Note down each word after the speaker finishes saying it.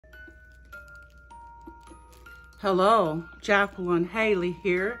Hello, Jacqueline Haley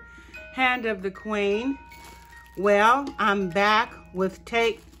here, Hand of the Queen. Well, I'm back with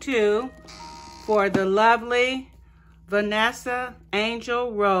take 2 for the lovely Vanessa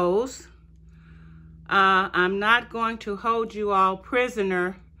Angel Rose. I'm not going to hold you all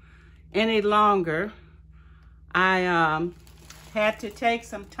prisoner any longer. I had to take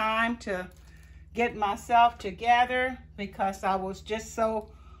some time to get myself together because I was just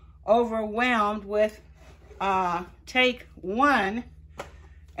so overwhelmed with take 1,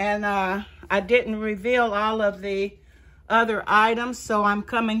 and I didn't reveal all of the other items, so I'm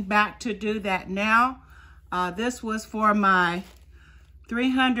coming back to do that now. This was for my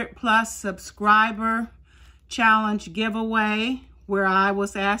 300 plus subscriber challenge giveaway, where I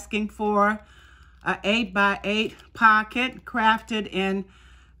was asking for a 8x8 pocket crafted in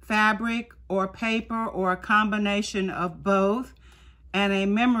fabric or paper or a combination of both, and a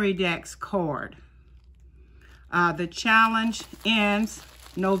memory dex cord. The challenge ends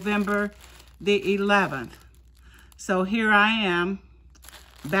November the 11th. So here I am,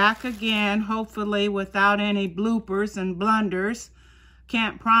 back again, hopefully without any bloopers and blunders.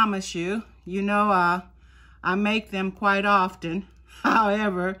 Can't promise you. You know, I make them quite often.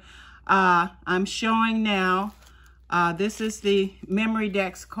 However, I'm showing now, this is the memory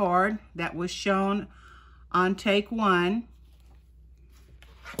dex card that was shown on take 1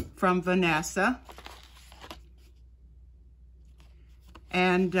 from Vanessa.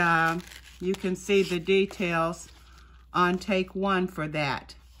 And you can see the details on take 1 for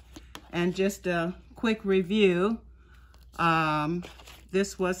that. And just a quick review,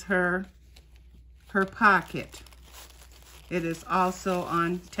 this was her pocket. It is also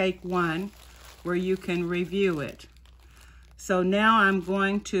on take 1 where you can review it. So now I'm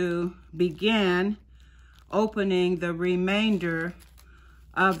going to begin opening the remainder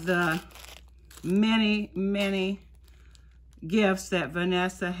of the many gifts that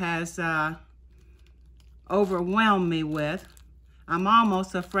Vanessa has overwhelmed me with. I'm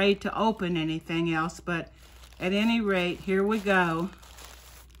almost afraid to open anything else, but at any rate, here we go.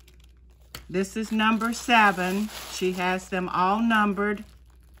 This is number 7. She has them all numbered.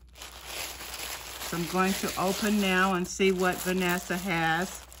 So I'm going to open now and see what Vanessa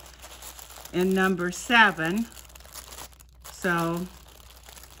has in number 7. So,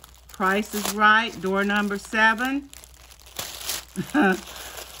 Price is Right, door number 7. Oh,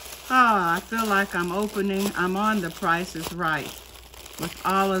 I feel like I'm on the Price is Right with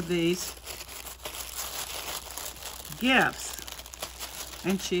all of these gifts.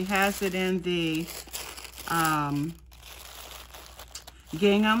 And she has it in the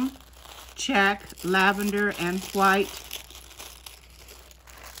gingham, check, lavender, and white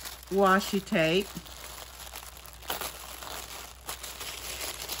washi tape.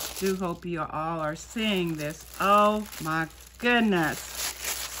 Do hope you all are seeing this. Oh my goodness.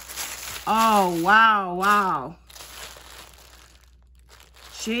 Oh, wow.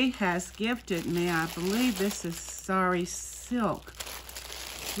 She has gifted me, I believe this is sari silk.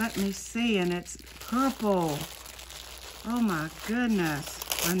 Let me see, and it's purple. Oh my goodness.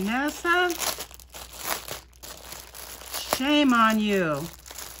 Vanessa? Shame on you.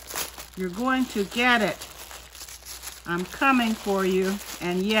 You're going to get it. I'm coming for you.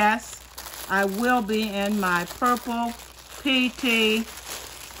 And yes, I will be in my purple PT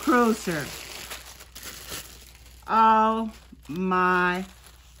Cruiser. Oh my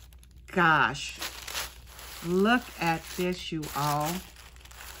gosh. Look at this, you all.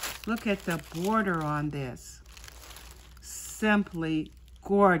 Look at the border on this. Simply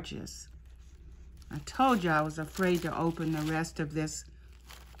gorgeous. I told you I was afraid to open the rest of this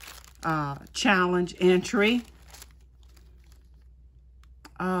challenge entry.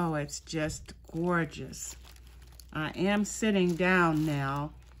 Oh, it's just gorgeous. I am sitting down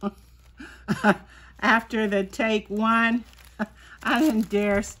now. After the take 1, I didn't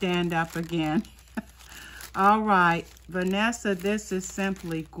dare stand up again. All right, Vanessa, this is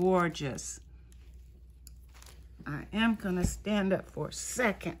simply gorgeous. I am going to stand up for a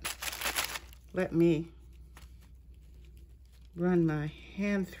second. Let me run my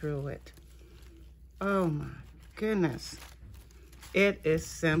hand through it. Oh my goodness. It is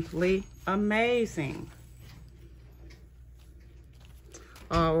simply amazing.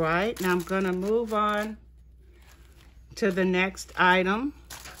 All right, now I'm going to move on to the next item.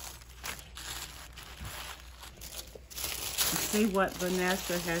 See what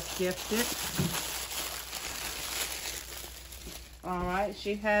Vanessa has gifted. All right,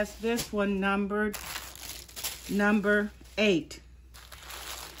 she has this one numbered number 8.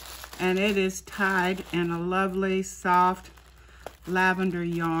 And it is tied in a lovely soft lavender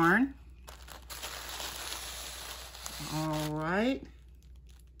yarn. All right.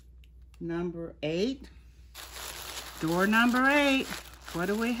 Number 8. Door number 8. What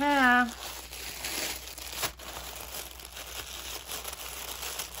do we have?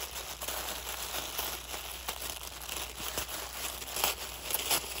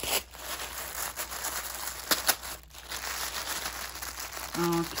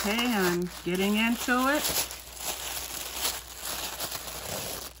 Okay, I'm getting into it.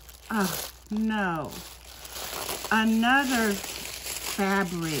 Oh, no. Another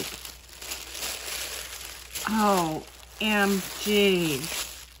fabric. Oh, MG.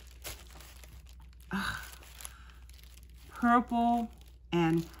 Purple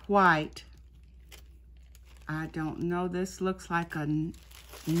and white. I don't know. This looks like a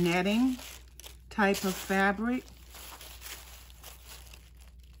netting type of fabric.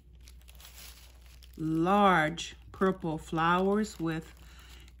 Large purple flowers with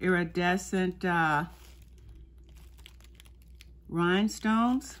iridescent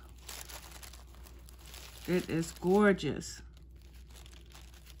rhinestones. It is gorgeous.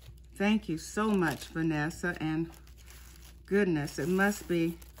 Thank you so much, Vanessa, and goodness, it must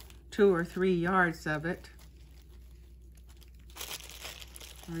be 2 or 3 yards of it.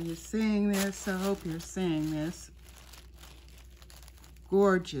 Are you seeing this? I hope you're seeing this.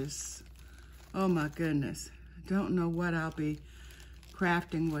 Gorgeous. Oh my goodness. I don't know what I'll be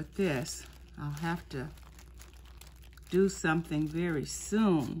crafting with this. I'll have to do something very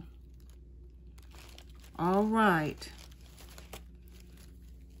soon. All right.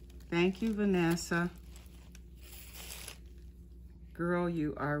 Thank you, Vanessa. Girl,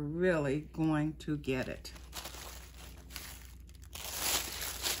 you are really going to get it.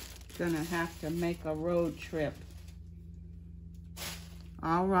 Gonna have to make a road trip.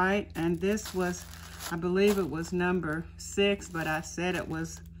 All right, and this was, I believe it was number 6, but I said it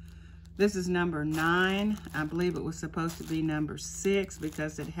was, this is number 9. I believe it was supposed to be number 6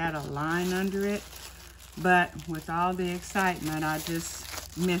 because it had a line under it. But with all the excitement, I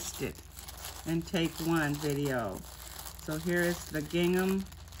just missed it in take 1 video. So here is the gingham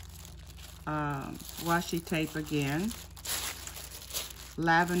washi tape again.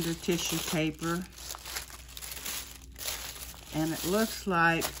 Lavender tissue paper. And it looks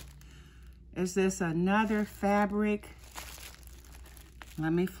like, is this another fabric?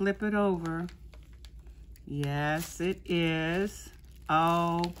 Let me flip it over. Yes, it is.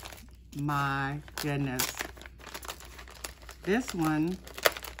 Oh my goodness. This one,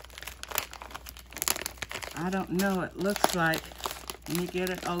 I don't know, it looks like, let me get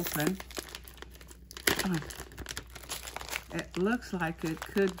it open. It looks like it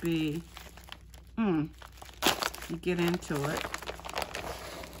could be, you get into it.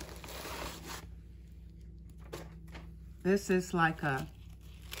 This is like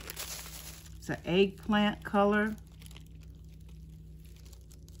it's an eggplant color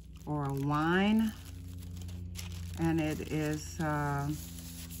or a wine. And it is,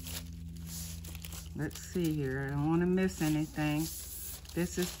 let's see here, I don't want to miss anything.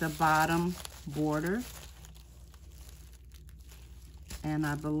 This is the bottom border. And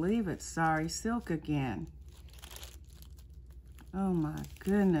I believe it's Sari Silk again. Oh my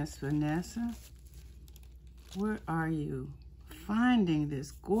goodness, Vanessa. Where are you finding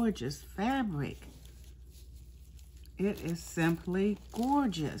this gorgeous fabric? It is simply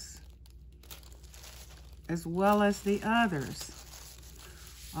gorgeous, as well as the others.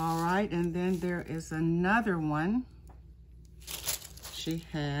 All right, and then there is another one she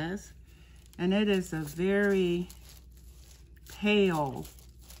has, and it is a very pale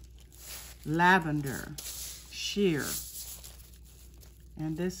lavender sheer.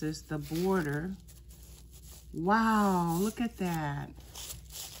 And this is the border. Wow, look at that.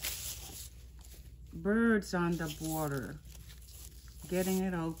 Birds on the border. Getting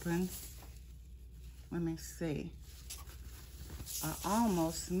it open. Let me see. I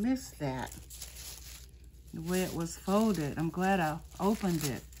almost missed that. The way it was folded. I'm glad I opened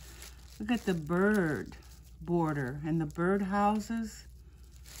it. Look at the bird border and the bird houses.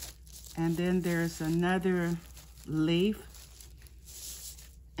 And then there's another leaf.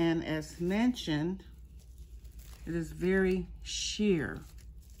 And as mentioned, it is very sheer.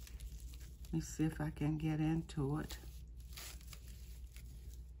 Let me see if I can get into it.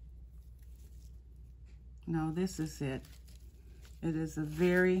 No, this is it. It is a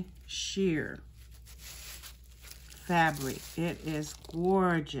very sheer fabric. It is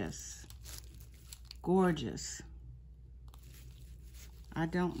gorgeous. Gorgeous. I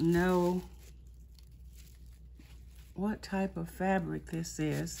don't know what type of fabric this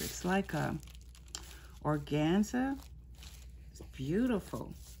is. It's like a organza. It's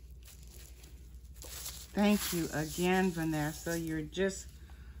beautiful. Thank you again, Vanessa. You're just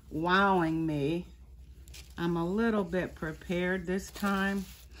wowing me. I'm a little bit prepared this time,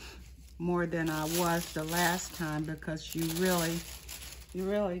 more than I was the last time, because you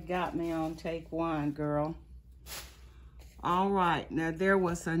really got me on take one, girl. All right, now there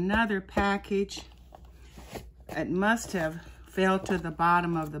was another package. It must have fell to the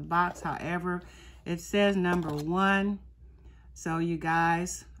bottom of the box. However, it says number 1. So you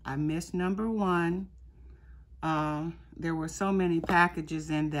guys, I missed number 1. There were so many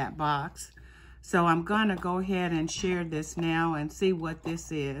packages in that box. So I'm gonna go ahead and share this now and see what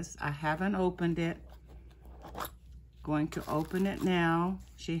this is. I haven't opened it. Going to open it now.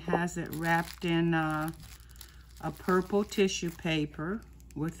 She has it wrapped in a purple tissue paper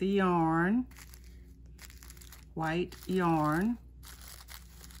with the yarn, white yarn.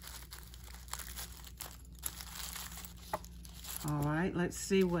 All right, let's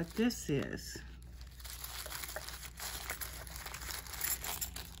see what this is.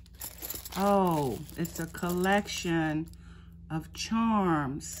 Oh, it's a collection of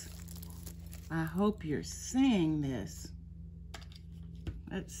charms. I hope you're seeing this.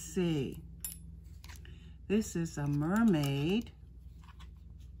 Let's see. This is a mermaid.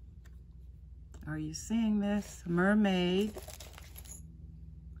 Are you seeing this? Mermaid.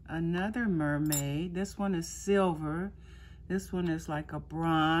 Another mermaid. This one is silver. This one is like a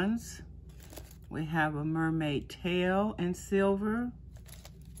bronze. We have a mermaid tail in silver.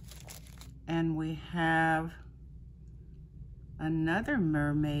 And we have another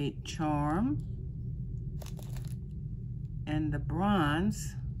mermaid charm and the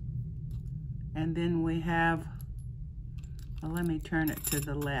bronze. And then we have, well, let me turn it to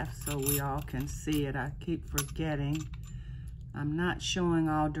the left so we all can see it. I keep forgetting. I'm not showing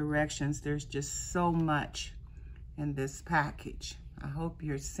all directions. There's just so much in this package. I hope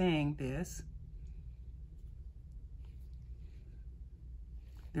you're seeing this.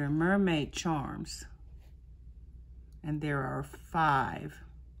 They're mermaid charms, and there are 5.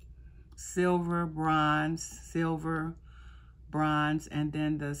 Silver, bronze, and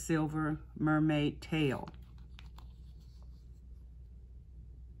then the silver mermaid tail.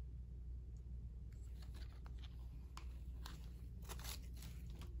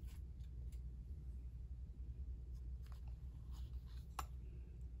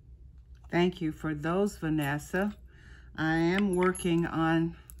 Thank you for those, Vanessa. I am working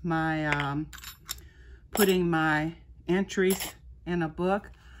on my putting my entries in a book.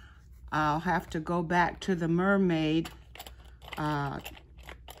 I'll have to go back to the mermaid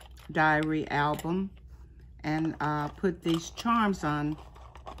diary album and put these charms on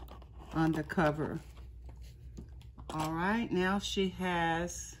the cover. All right, now she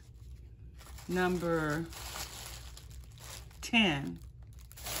has number 10.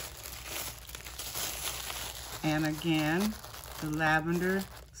 And again, the lavender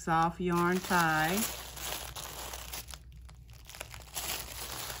soft yarn tie.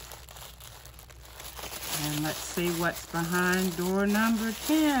 And let's see what's behind door number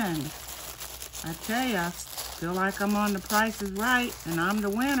 10. I tell you, I feel like I'm on The Price is Right, and I'm the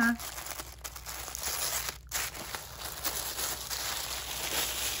winner.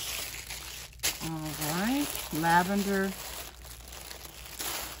 All right, lavender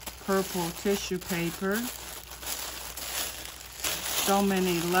purple tissue paper. So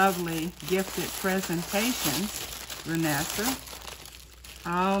many lovely gifted presentations, Vanessa.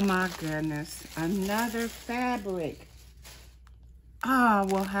 Oh my goodness, another fabric. Oh,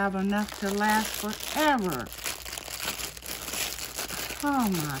 we'll have enough to last forever. Oh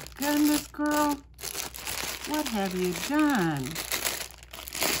my goodness, girl. What have you done?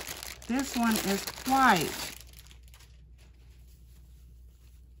 This one is white.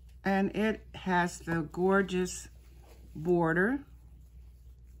 And it has the gorgeous border.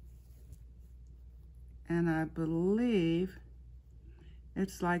 And I believe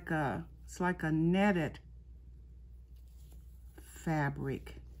it's like a netted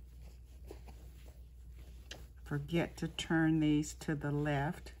fabric. Forget to turn these to the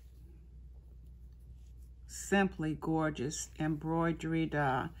left. Simply gorgeous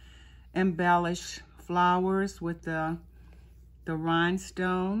embroidered, embellished flowers with the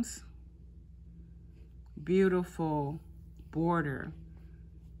rhinestones. Beautiful border.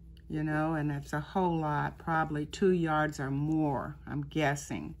 You know, and it's a whole lot, probably 2 yards or more, I'm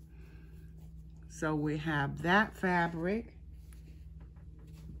guessing. So we have that fabric.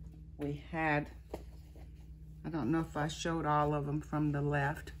 We had, I don't know if I showed all of them from the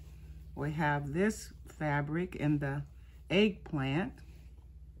left. We have this fabric in the eggplant.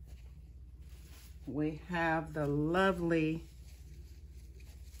 We have the lovely,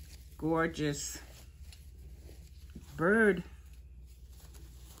 gorgeous bird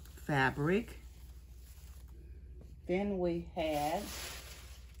fabric. Then we had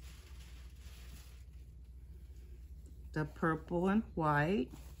the purple and white.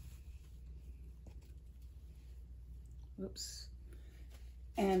 Oops.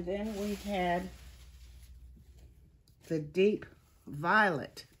 And then we had the deep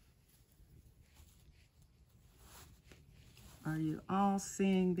violet. Are you all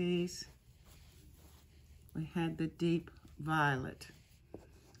seeing these? We had the deep violet.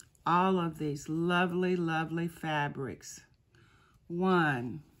 All of these lovely, lovely fabrics.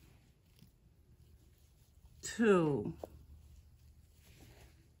 1, 2,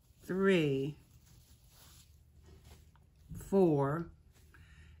 3, 4,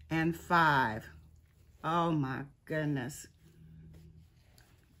 and 5. Oh my goodness.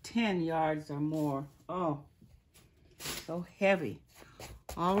 10 yards or more. Oh, so heavy.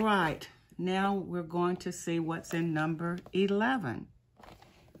 All right, now we're going to see what's in number 11.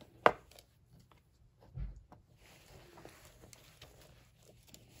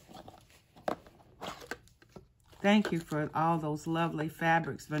 Thank you for all those lovely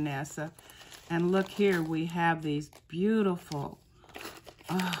fabrics, Vanessa. And look here, we have these beautiful,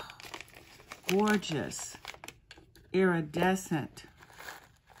 gorgeous, iridescent,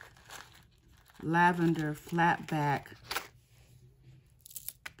 lavender flatback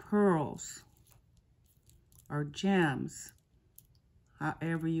pearls or gems,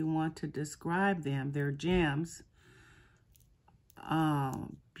 however you want to describe them. They're gems. Oh,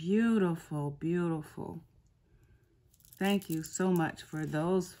 beautiful, beautiful. Thank you so much for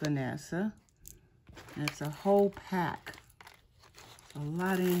those, Vanessa. It's a whole pack. A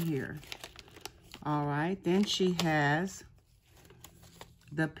lot in here. All right, then she has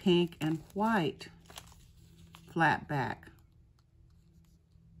the pink and white flatback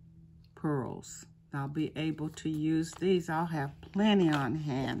pearls. I'll be able to use these. I'll have plenty on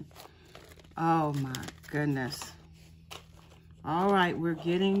hand. Oh my goodness. All right, we're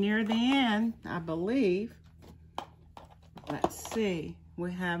getting near the end, I believe. Let's see.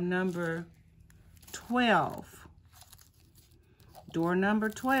 We have number 12. Door number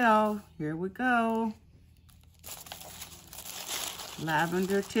 12. Here we go.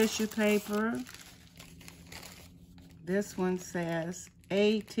 Lavender tissue paper. This one says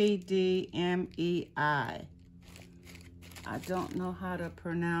ATDMEI. I don't know how to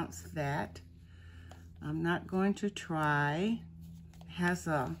pronounce that. I'm not going to try. It has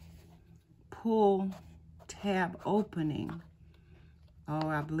a pull tab opening. Oh,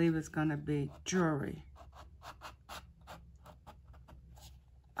 I believe it's going to be jewelry.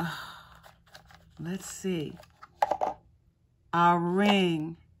 Let's see. A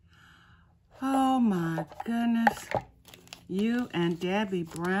ring. Oh my goodness. You and Debbie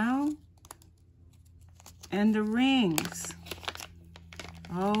Brown. And the rings.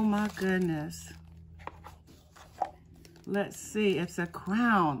 Oh my goodness. Let's see. It's a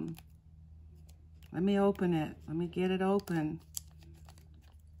crown. Let me open it. Let me get it open.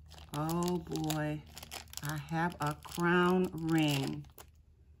 Oh boy. I have a crown ring.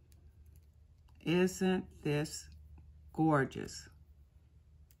 Isn't this gorgeous?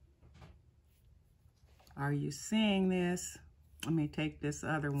 Are you seeing this? Let me take this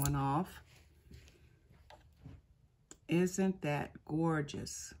other one off. Isn't that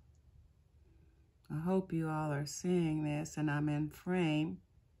gorgeous? I hope you all are seeing this and I'm in frame.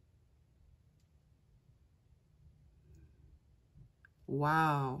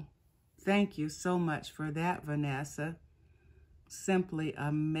 Wow. Thank you so much for that, Vanessa. Simply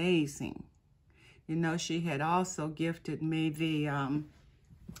amazing. You know, she had also gifted me the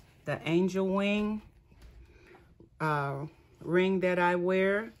angel wing ring that I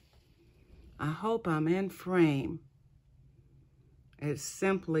wear. I hope I'm in frame. It's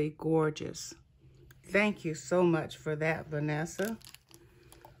simply gorgeous. Thank you so much for that, Vanessa.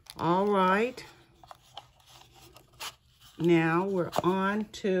 All right. Now we're on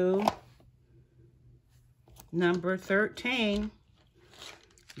to number 13.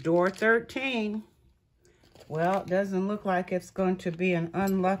 Door 13. Well, it doesn't look like it's going to be an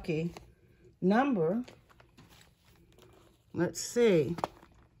unlucky number. Let's see.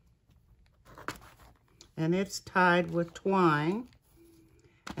 And it's tied with twine.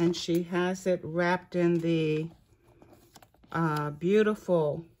 And she has it wrapped in the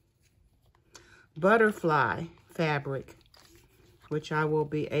beautiful butterfly fabric, which I will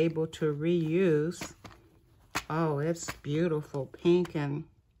be able to reuse. Oh, it's beautiful. Pink and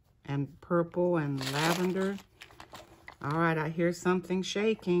purple and lavender. All right, I hear something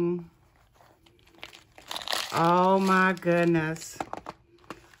shaking. Oh my goodness.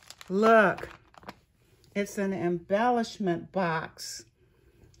 Look, It's an embellishment box.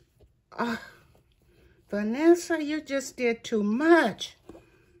 Vanessa, you just did too much.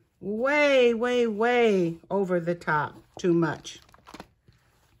 Way, way, way over the top. Too much.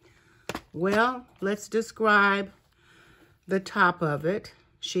 Well, let's describe the top of it.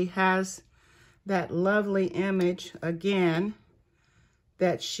 She has that lovely image again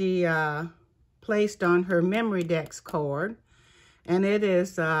that she placed on her memory dex card, and it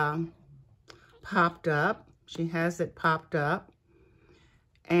is popped up. She has it popped up,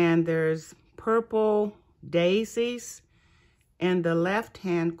 and there's purple daisies in the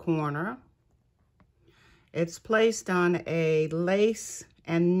left-hand corner. It's placed on a lace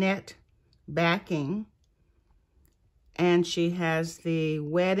and net backing, and she has the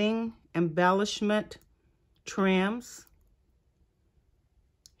wedding embellishment trims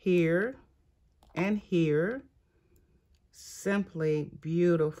here and here. Simply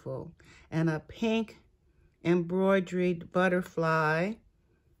beautiful. And a pink embroidered butterfly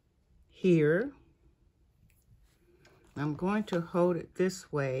here. I'm going to hold it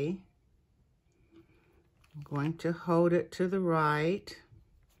this way. I'm going to hold it to the right,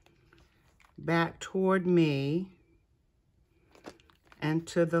 back toward me, and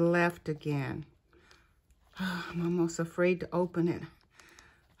to the left again. Oh, I'm almost afraid to open it.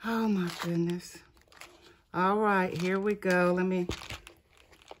 Oh my goodness. All right, here we go. Let me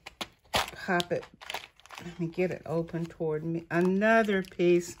pop it. Let me get it open toward me. Another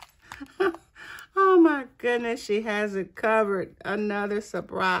piece. Oh my goodness, she has it covered. Another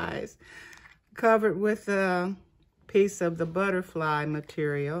surprise. Covered with a piece of the butterfly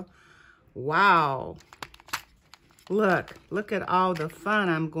material. Wow. Look at all the fun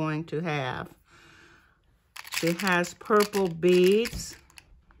I'm going to have. She has purple beads,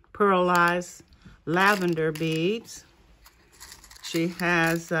 pearlized lavender beads. She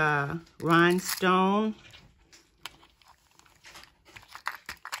has rhinestone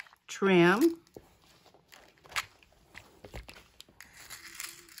trim.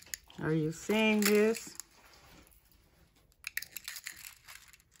 Are you seeing this?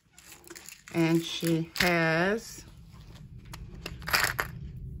 And she has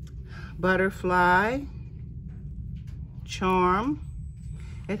butterfly charm.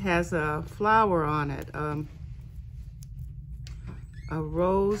 It has a flower on it, a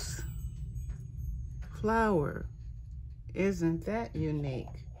rose flower. Isn't that unique?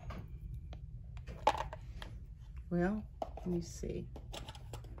 Well, let me see.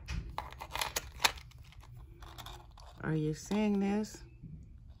 Are you seeing this?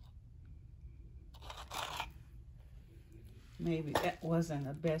 Maybe that wasn't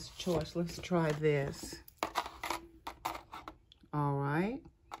the best choice. Let's try this. All right.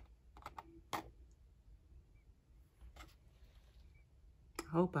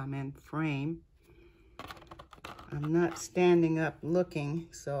 Hope I'm in frame. I'm not standing up looking,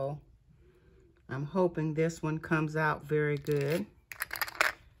 so I'm hoping this one comes out very good.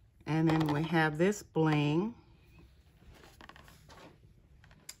 And then we have this bling.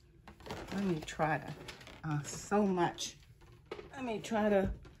 Let me try to, so much. Let me try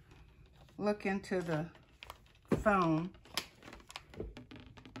to look into the phone.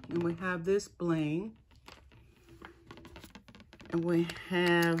 And we have this bling. And we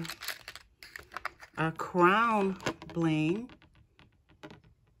have a crown bling.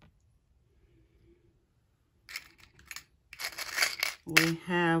 We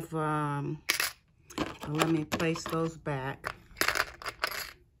have, let me place those back.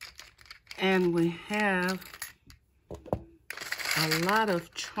 And we have a lot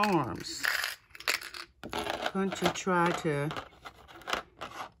of charms. I'm going to try to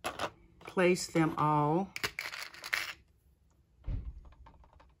place them all.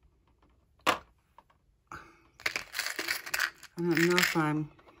 I don't know if I'm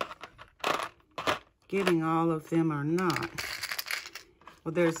getting all of them or not.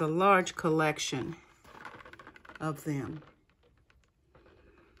 Well, there's a large collection of them.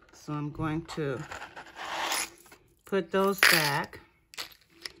 So I'm going to put those back.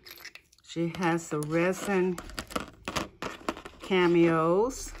 She has the resin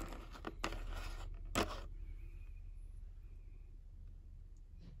cameos.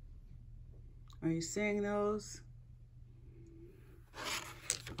 Are you seeing those?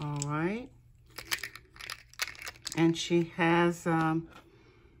 All right. And she has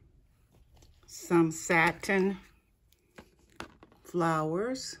some satin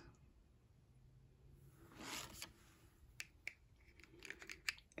flowers.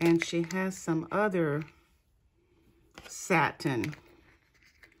 And she has some other satin,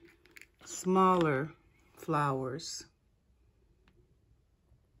 smaller flowers.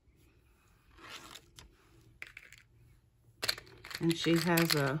 And she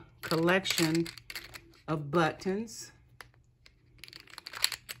has a collection of buttons.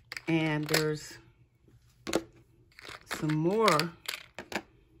 And there's some more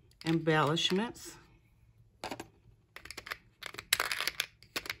embellishments.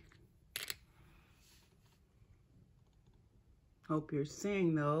 Hope you're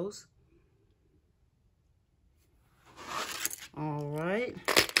seeing those. All right,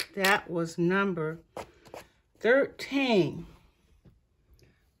 that was number 13.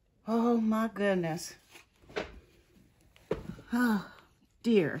 Oh my goodness. Oh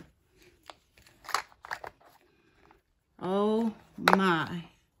dear. Oh my.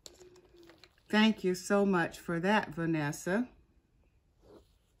 Thank you so much for that, Vanessa.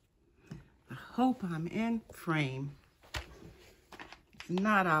 I hope I'm in frame. If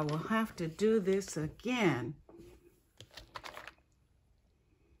not, I will have to do this again.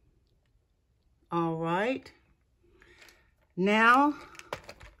 All right. Now,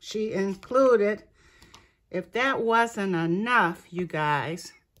 she included, if that wasn't enough, you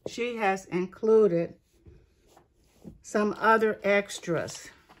guys, she has included some other extras.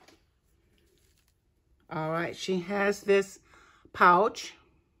 All right, she has this pouch,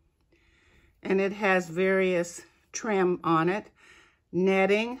 and it has various trim on it.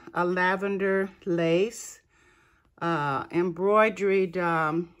 Netting, a lavender lace, embroidered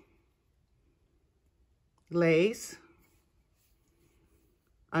lace,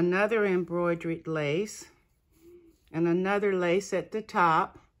 another embroidered lace, and another lace at the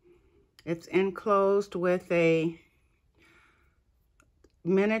top. It's enclosed with a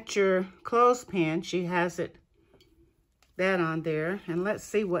miniature clothespin. She has that on there. And let's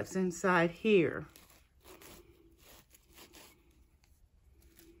see what's inside here.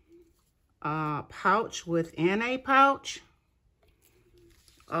 Pouch within a pouch.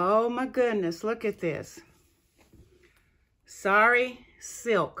 Oh my goodness, look at this. Sari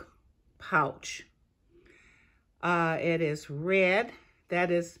silk pouch. It is red.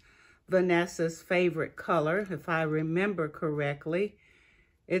 That is Vanessa's favorite color, if I remember correctly.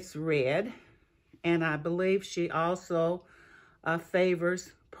 It's red, and I believe she also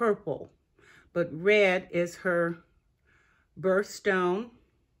favors purple, but red is her birthstone,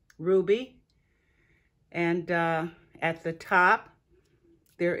 ruby. And at the top,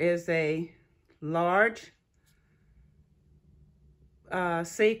 there is a large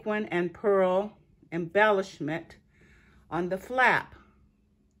sequin and pearl embellishment on the flap.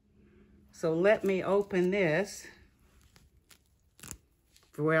 So let me open this,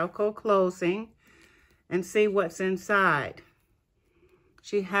 Velcro closing, and see what's inside.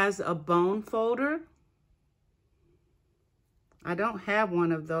 She has a bone folder. I don't have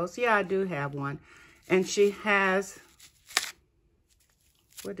one of those. Yeah, I do have one. And she has,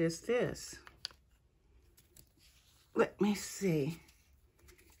 what is this? Let me see.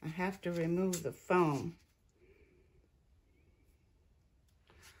 I have to remove the foam.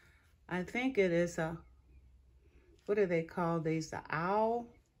 I think it is a, what do they call these? An owl?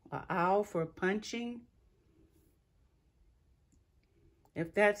 An owl for punching?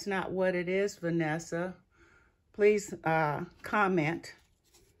 If that's not what it is, Vanessa, please comment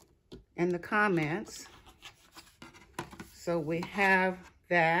in the comments. So we have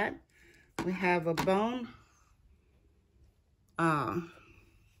that. We have a bone.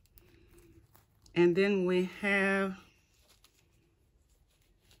 And then we have,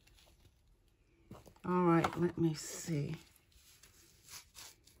 all right, let me see.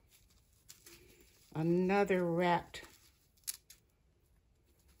 Another wrapped,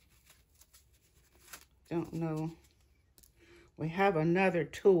 don't know. We have another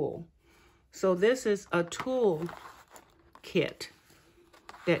tool. So this is a tool kit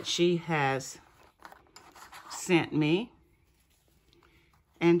that she has sent me.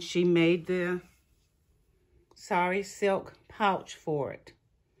 And she made the Sari silk pouch for it.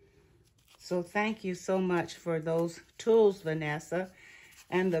 So thank you so much for those tools, Vanessa,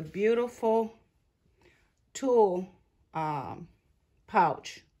 and the beautiful tool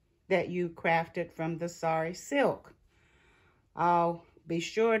pouch that you crafted from the Sari silk. I'll be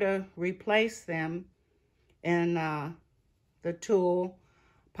sure to replace them in the tool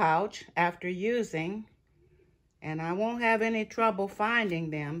pouch after using, and I won't have any trouble finding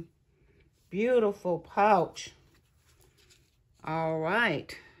them. Beautiful pouch. All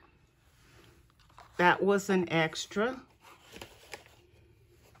right. That was an extra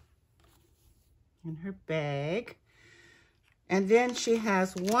in her bag. And then she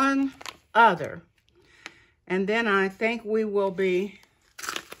has one other. And then I think we will be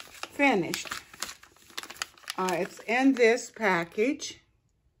finished. It's in this package.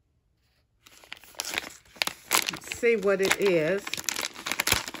 Let's see what it is.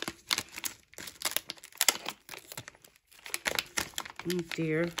 Oh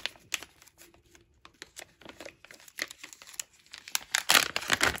dear.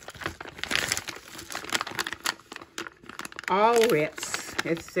 All Ritz,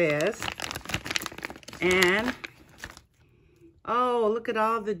 it says. And, oh, look at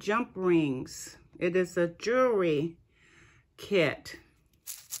all the jump rings. It is a jewelry kit.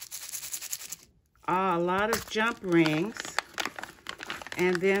 A lot of jump rings.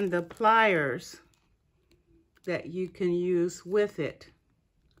 And then the pliers that you can use with it.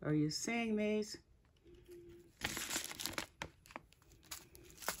 Are you seeing these?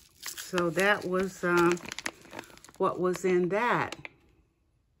 So that was what was in that.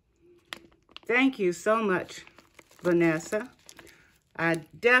 Thank you so much, Vanessa. I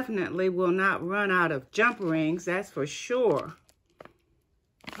definitely will not run out of jump rings, that's for sure.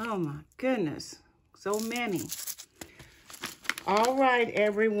 Oh my goodness, so many. All right,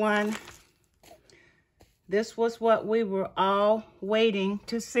 everyone. This was what we were all waiting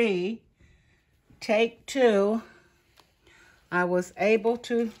to see. Take 2. I was able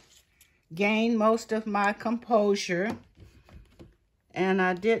to gain most of my composure, and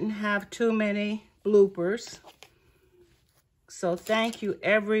I didn't have too many bloopers. So thank you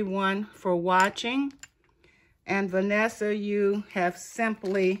everyone for watching. And Vanessa, you have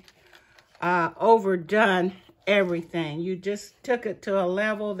simply overdone everything. You just took it to a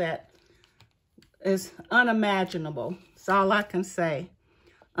level that is unimaginable. That's all I can say.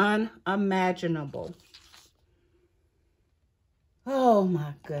 Unimaginable. Oh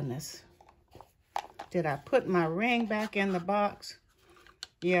my goodness. Did I put my ring back in the box?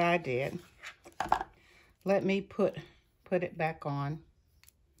 Yeah, I did. Let me put it back on.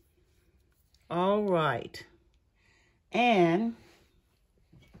 All right. And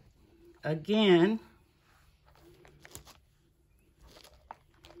again,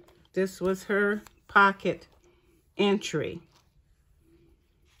 this was her pocket entry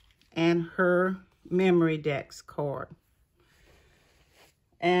and her memory decks card.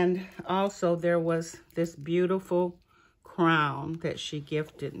 And also there was this beautiful crown that she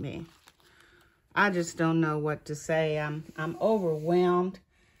gifted me. I just don't know what to say. I'm overwhelmed.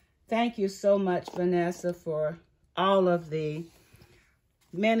 Thank you so much, Vanessa, for all of the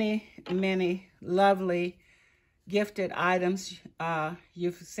many, many lovely gifted items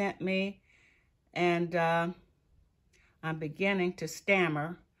you've sent me. And I'm beginning to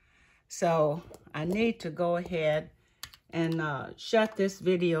stammer. So I need to go ahead and shut this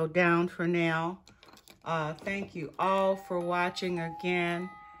video down for now. Thank you all for watching again.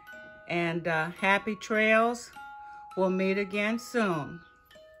 And happy trails. We'll meet again soon.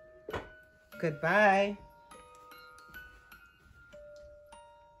 Goodbye.